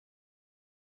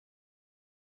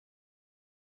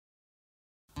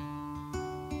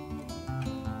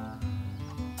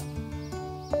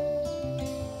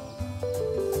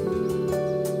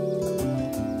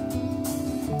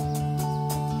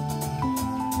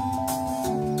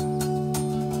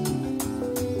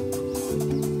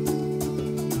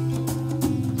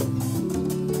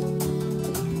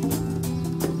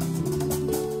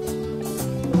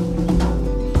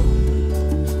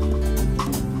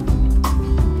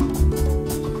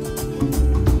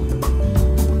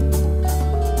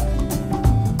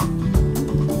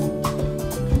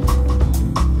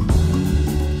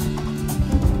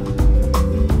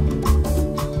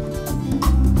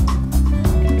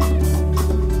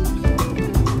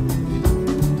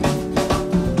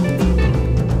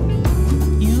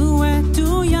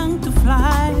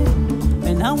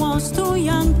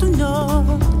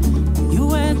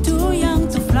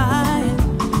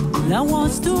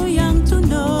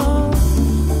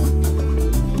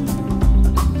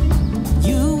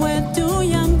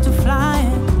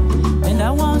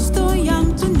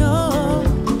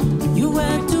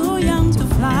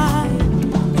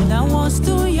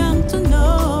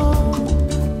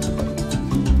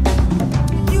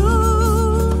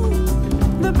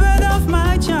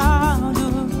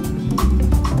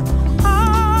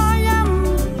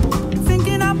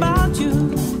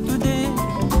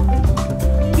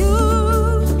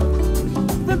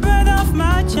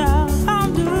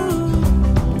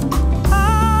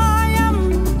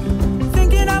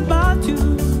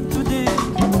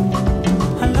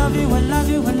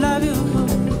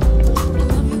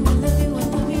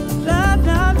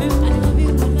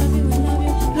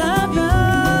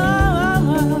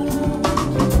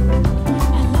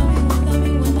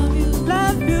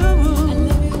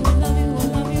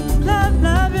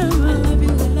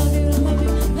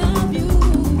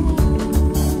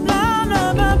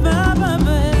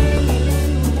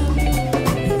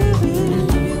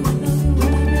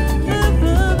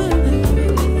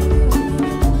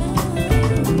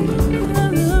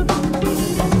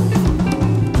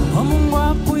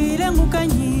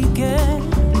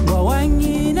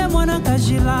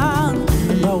kajila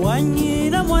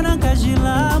bawanyira mwana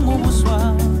kajila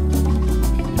mubuswa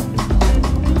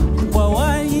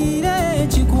bawanyire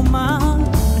chikuma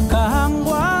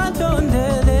kahangwa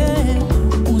dondele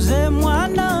uze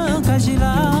mwana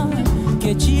kajila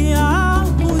kechia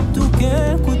kutuke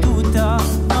kututa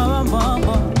mama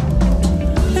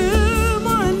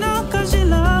mwana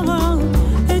kajila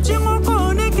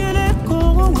echingokone keleko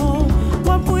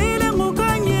wapuile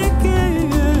mukanyike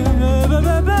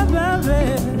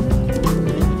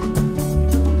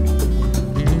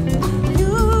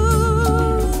you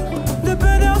the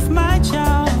bird of my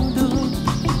childhood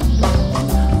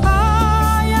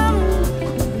I am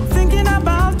thinking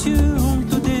about you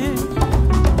today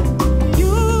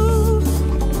you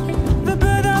the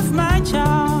bird of my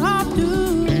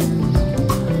childhood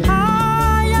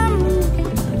I am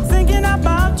thinking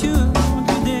about you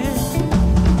today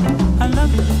I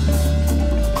love you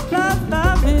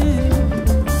love you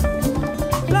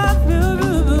love you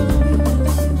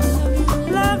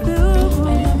love you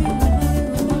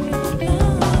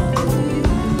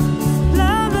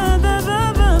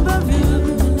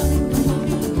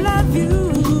love you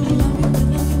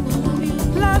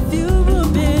love you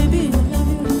baby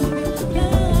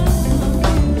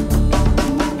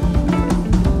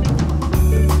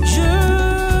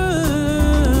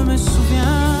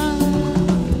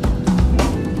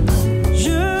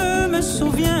je me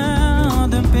souviens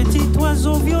d'un petit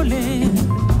oiseau violet.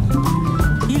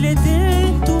 Il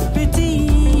était tout petit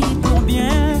pour bien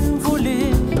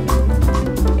voler.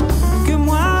 Que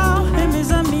moi et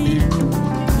mes amis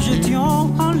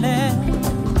jetions en l'air.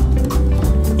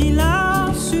 Il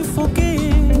a suffoqué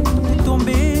et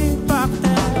tombé par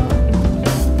terre.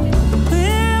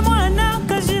 Et moi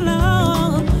nakajila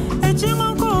et tu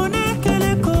m'en connais quel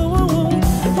est corps.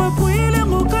 Moi puis les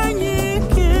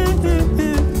mokanyike.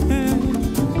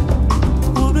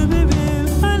 Oh bébé,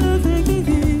 I love you.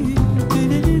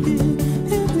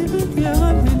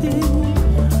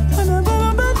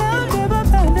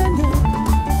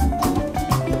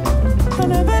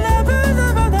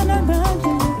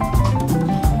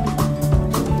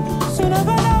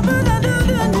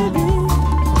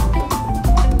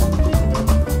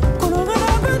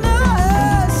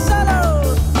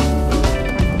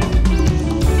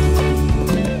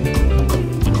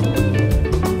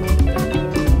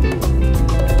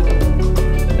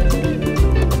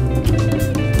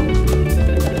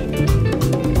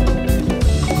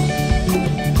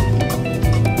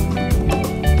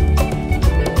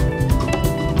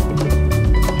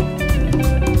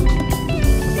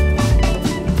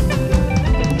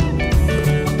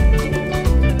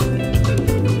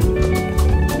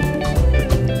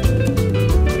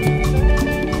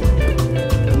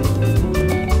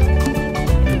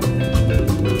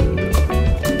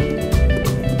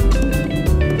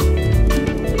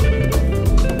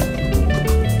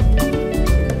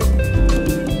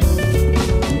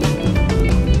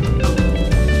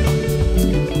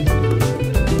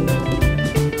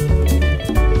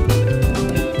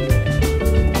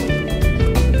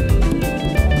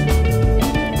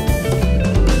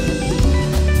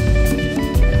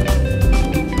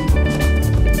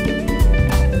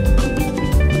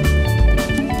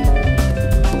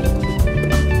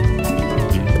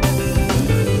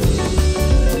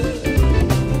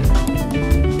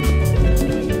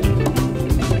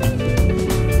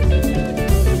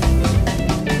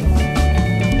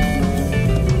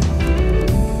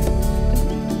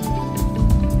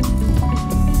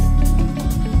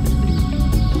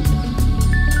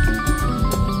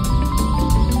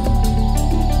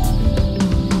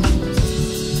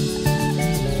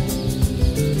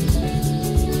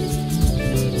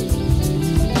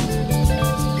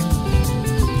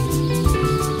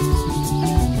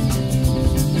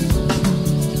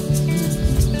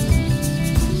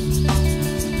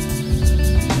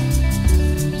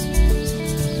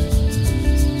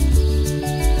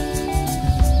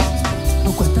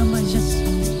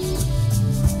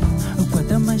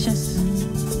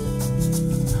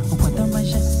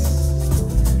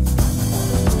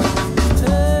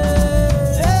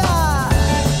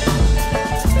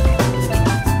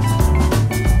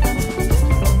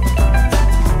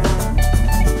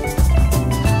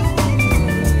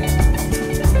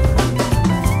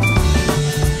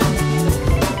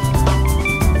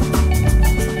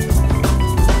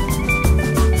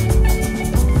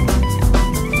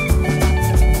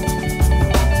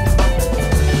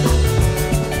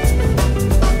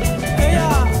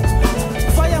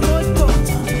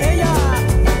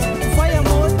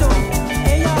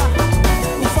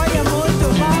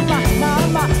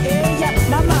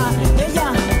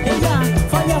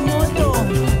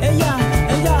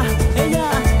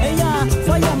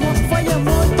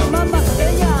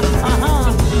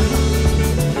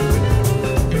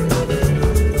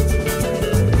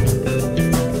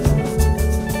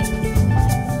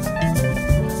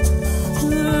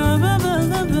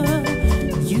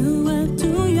 You were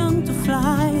too young to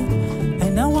fly,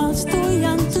 and I was too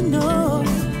young to know.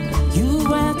 You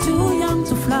were too young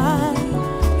to fly,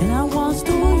 and I was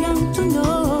too young to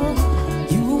know.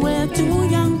 You were too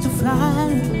young to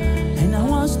fly, and I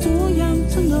was too young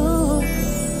to know.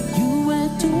 You were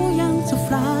too young to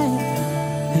fly,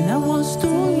 and I was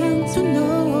too young to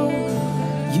know.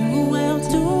 You were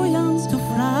too young to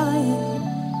fly,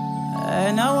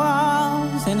 and I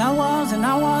was, and I was, and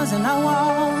I was, and I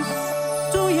was.